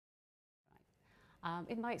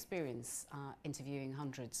In my experience, interviewing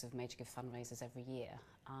hundreds of major gift fundraisers every year,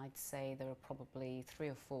 I'd say there are probably 3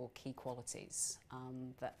 or 4 key qualities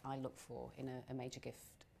that I look for in a major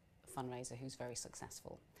gift fundraiser who's very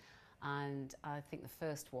successful. And I think the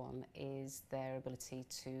first one is their ability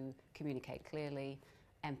to communicate clearly,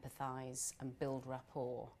 empathise and build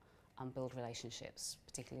rapport and build relationships,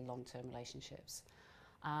 particularly long-term relationships.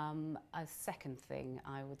 A second thing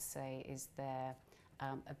I would say is their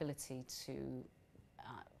ability to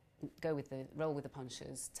roll with the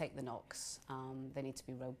punches, take the knocks. They need to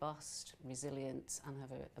be robust, resilient and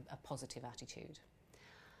have a positive attitude.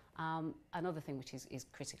 Another thing which is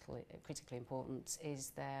critically important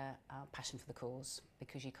is their passion for the cause,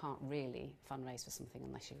 because you can't really fundraise for something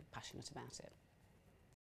unless you're passionate about it.